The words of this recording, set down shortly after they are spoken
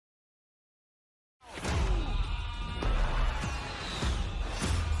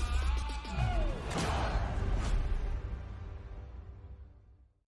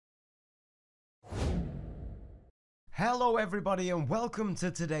Hello everybody and welcome to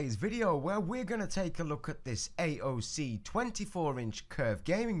today's video where we're going to take a look at this AOC 24-inch curved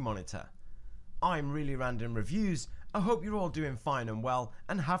gaming monitor. I'm Really Random Reviews. I hope you're all doing fine and well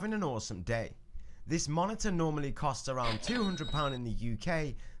and having an awesome day. This monitor normally costs around £200 in the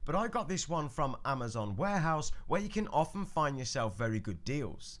UK, but I got this one from Amazon Warehouse where you can often find yourself very good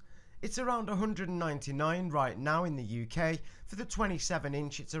deals. It's around £199 right now in the UK. For the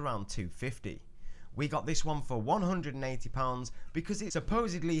 27-inch it's around £250. We got this one for £180 because it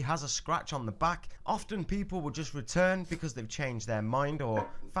supposedly has a scratch on the back. Often people will just return because they've changed their mind or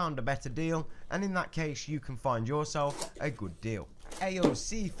found a better deal, and in that case you can find yourself a good deal.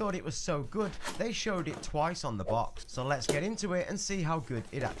 AOC thought it was so good they showed it twice on the box, so let's get into it and see how good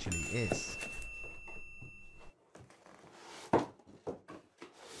it actually is.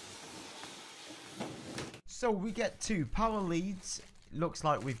 So we get two power leads. Looks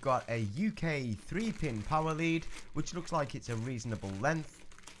like we've got a UK 3-pin power lead, which looks like it's a reasonable length,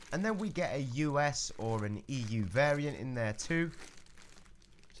 and then we get a US or an EU variant in there too,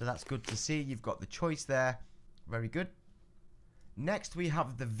 so that's good to see. You've got the choice there, very good. Next we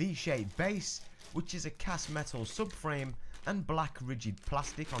have the V-shaped base, which is a cast metal subframe and black rigid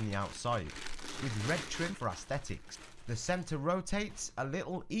plastic on the outside with red trim for aesthetics. The center rotates a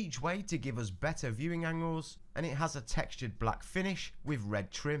little each way to give us better viewing angles, and it has a textured black finish with red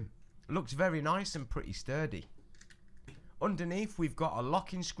trim. Looks very nice and pretty sturdy. Underneath we've got a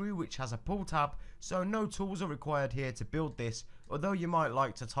locking screw which has a pull tab, so no tools are required here to build this, although you might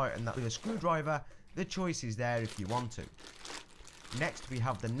like to tighten that with a screwdriver. The choice is there if you want to. Next we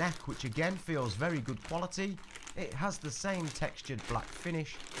have the neck, which again feels very good quality. It has the same textured black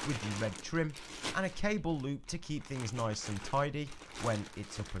finish with the red trim and a cable loop to keep things nice and tidy when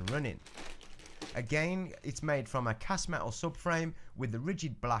it's up and running. Again, it's made from a cast metal subframe with the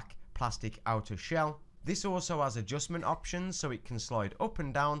rigid black plastic outer shell. This also has adjustment options, so it can slide up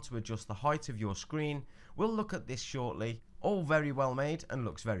and down to adjust the height of your screen. We'll look at this shortly. All very well made and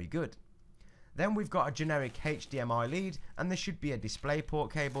looks very good. Then we've got a generic HDMI lead, and there should be a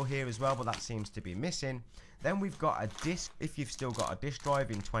DisplayPort cable here as well, but that seems to be missing. Then we've got a disc if you've still got a disk drive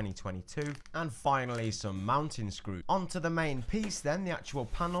in 2022, and finally some mounting screws. Onto the main piece then, the actual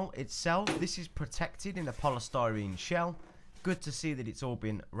panel itself. This is protected in a polystyrene shell. Good to see that it's all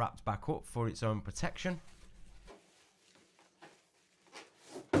been wrapped back up for its own protection.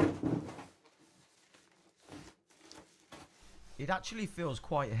 It actually feels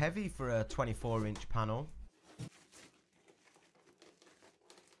quite heavy for a 24-inch panel.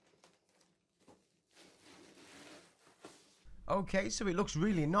 Okay, so it looks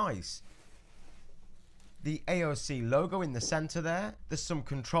really nice. The AOC logo in the center there. There's some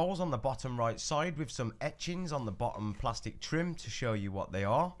controls on the bottom right side with some etchings on the bottom plastic trim to show you what they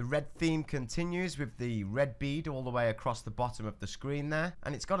are. The red theme continues with the red bead all the way across the bottom of the screen there,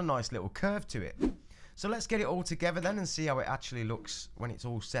 and it's got a nice little curve to it. So let's get it all together then and see how it actually looks when it's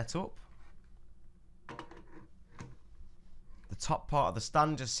all set up. The top part of the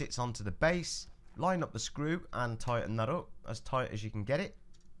stand just sits onto the base. Line up the screw and tighten that up as tight as you can get it.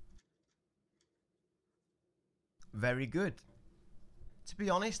 Very good. To be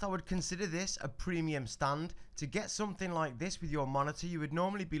honest, I would consider this a premium stand. To get something like this with your monitor, you would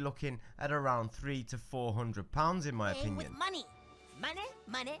normally be looking at around £300 to £400 in my opinion. With money.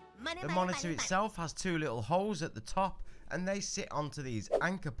 The monitor itself has two little holes at the top, and they sit onto these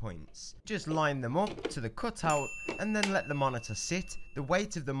anchor points. Just line them up to the cutout and then let the monitor sit. The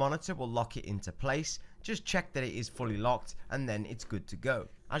weight of the monitor will lock it into place. Just check that it is fully locked and then it's good to go.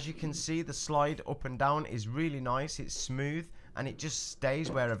 As you can see, the slide up and down is really nice. It's smooth and it just stays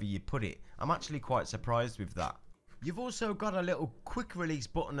wherever you put it. I'm actually quite surprised with that. You've also got a little quick release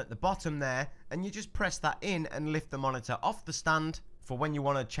button at the bottom there, and you just press that in and lift the monitor off the stand for when you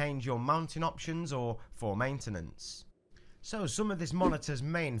want to change your mounting options or for maintenance. So some of this monitor's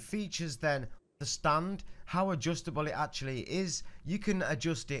main features then: the stand, how adjustable it actually is. You can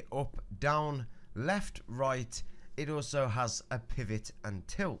adjust it up, down, left, right. It also has a pivot and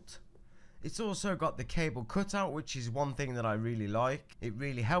tilt. It's also got the cable cutout, which is one thing that I really like. It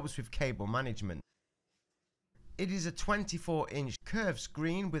really helps with cable management. It is a 24-inch curved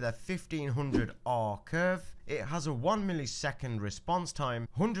screen with a 1500R curve. It has a 1 millisecond response time,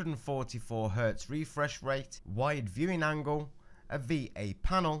 144 Hz refresh rate, wide viewing angle, a VA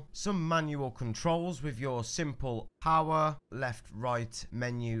panel, some manual controls with your simple power, left, right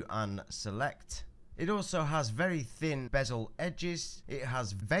menu and select. It also has very thin bezel edges. It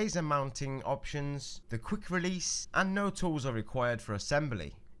has VESA mounting options, the quick release, and no tools are required for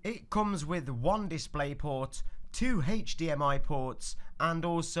assembly. It comes with one DisplayPort, 2 HDMI ports and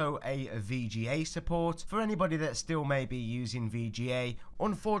also a VGA support for anybody that still may be using VGA.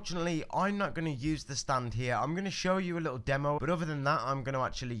 Unfortunately, I'm not going to use the stand here. I'm going to show you a little demo, but other than that, I'm going to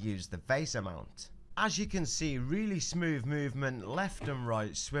actually use the VESA mount. As you can see, really smooth movement, left and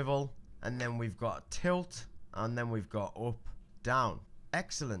right swivel, and then we've got tilt, and then we've got up, down.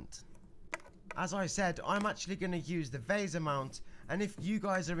 Excellent. As I said, I'm actually going to use the VESA mount, and if you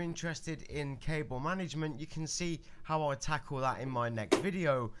guys are interested in cable management, you can see how I tackle that in my next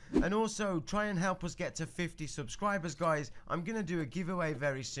video. And also try and help us get to 50 subscribers, guys. I'm going to do a giveaway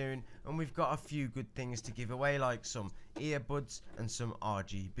very soon, and we've got a few good things to give away, like some earbuds and some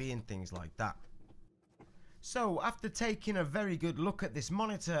RGB and things like that. So after taking a very good look at this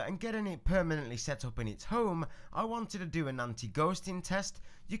monitor and getting it permanently set up in its home, I wanted to do an anti-ghosting test.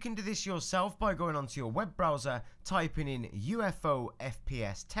 You can do this yourself by going onto your web browser, typing in UFO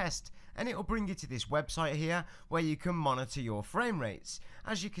FPS test, and it will bring you to this website here where you can monitor your frame rates.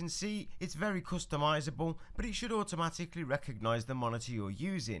 As you can see, it's very customizable, but it should automatically recognize the monitor you're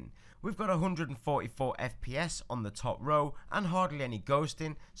using. We've got 144 FPS on the top row and hardly any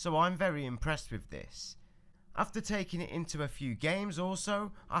ghosting, so I'm very impressed with this. After taking it into a few games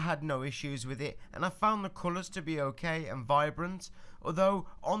also, I had no issues with it, and I found the colours to be okay and vibrant. Although,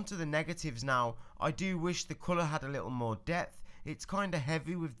 onto the negatives now, I do wish the colour had a little more depth. It's kinda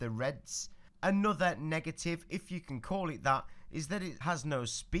heavy with the reds. Another negative, if you can call it that, is that it has no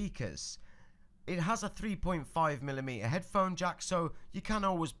speakers. It has a 3.5mm headphone jack, so you can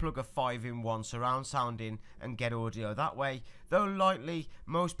always plug a 5-in-1 surround sound in and get audio that way, though likely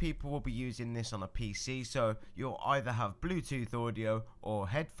most people will be using this on a PC, so you'll either have Bluetooth audio or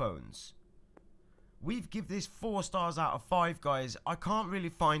headphones. We've give this 4 stars out of 5, guys. I can't really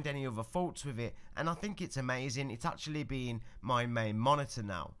find any other faults with it, and I think it's amazing. It's actually been my main monitor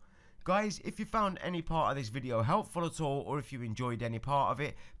now. Guys, if you found any part of this video helpful at all, or if you enjoyed any part of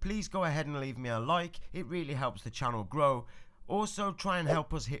it, please go ahead and leave me a like. It really helps the channel grow. Also, try and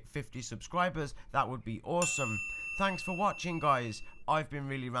help us hit 50 subscribers. That would be awesome. Thanks for watching, guys. I've been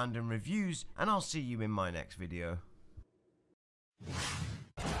Really Random Reviews, and I'll see you in my next video.